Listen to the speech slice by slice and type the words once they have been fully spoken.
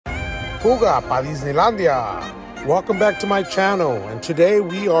Fuga pa Disneylandia. Welcome back to my channel, and today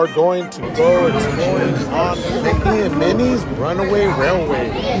we are going to go exploring on Mickey and Minnie's Runaway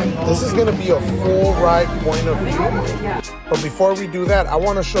Railway. This is going to be a full ride point of view. But before we do that, I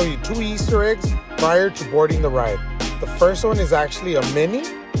want to show you 2 Easter eggs prior to boarding the ride. The first one is actually a Minnie,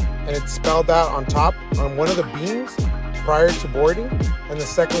 and it's spelled out on top on one of the beams prior to boarding. And the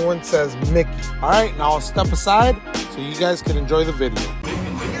second one says Mickey. All right, now I'll step aside so you guys can enjoy the video.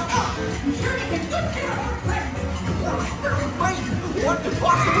 What could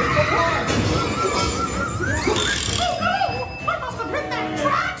possibly go wrong? Oh no! I must have hit that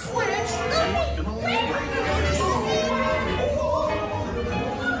track switch!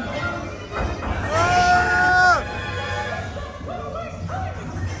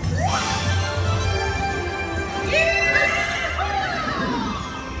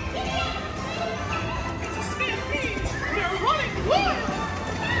 It's a stampede! They're running wild!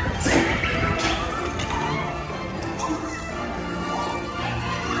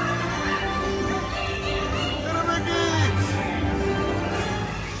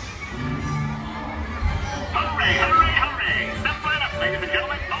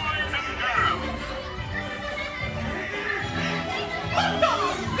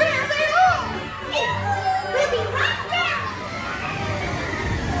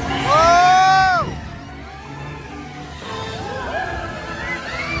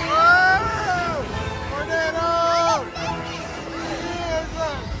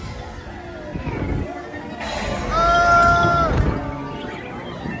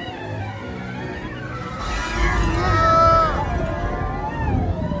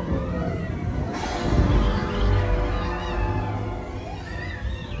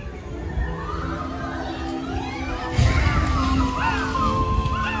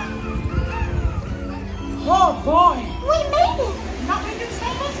 Oh boy! We made it! Nothing can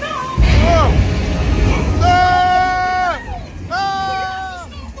stop us now! Oh!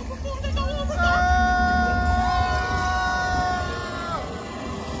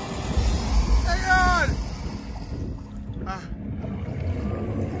 Hang on!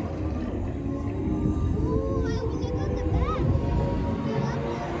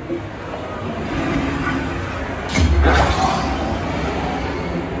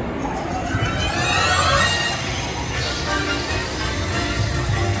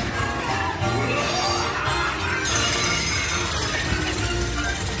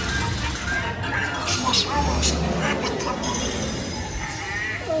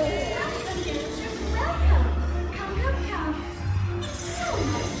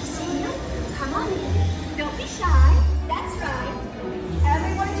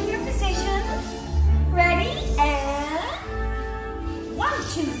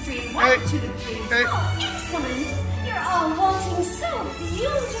 Hey. Oh, excellent. You're all waltzing so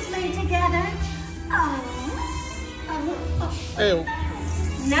beautifully together. Hey.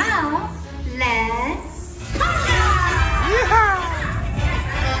 Now, let's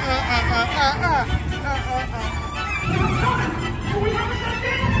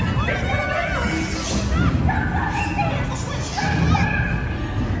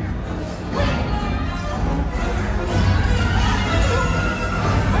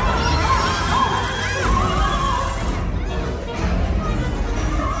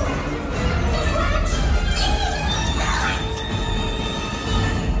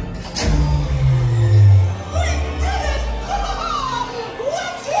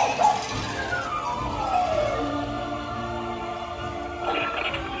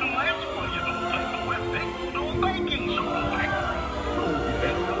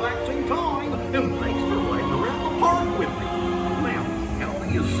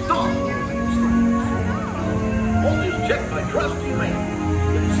Trusty man.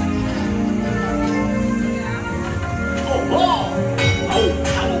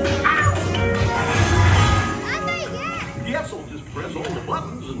 Guess I'll just press all the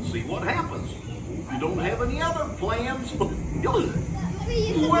buttons and see what happens. You don't have any other plans? Well,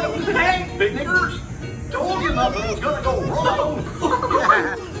 hey, big niggers! Told you nothing was gonna go wrong.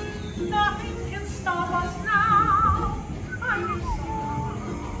 Nothing can stop us now. I'm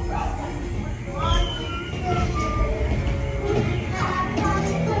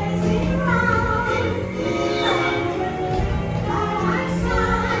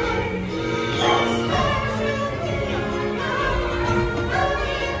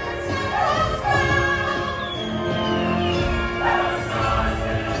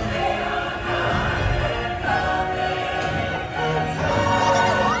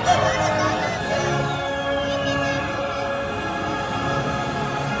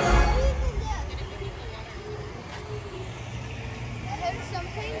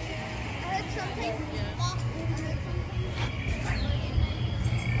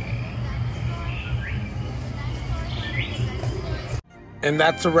And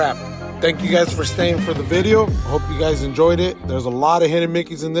that's a wrap. Thank you guys for staying for the video. I hope you guys enjoyed it. There's a lot of hidden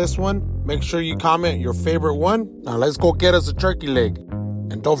Mickeys in this one. Make sure you comment your favorite one. Now let's go get us a turkey leg.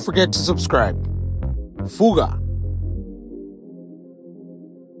 And don't forget to subscribe. Fuga.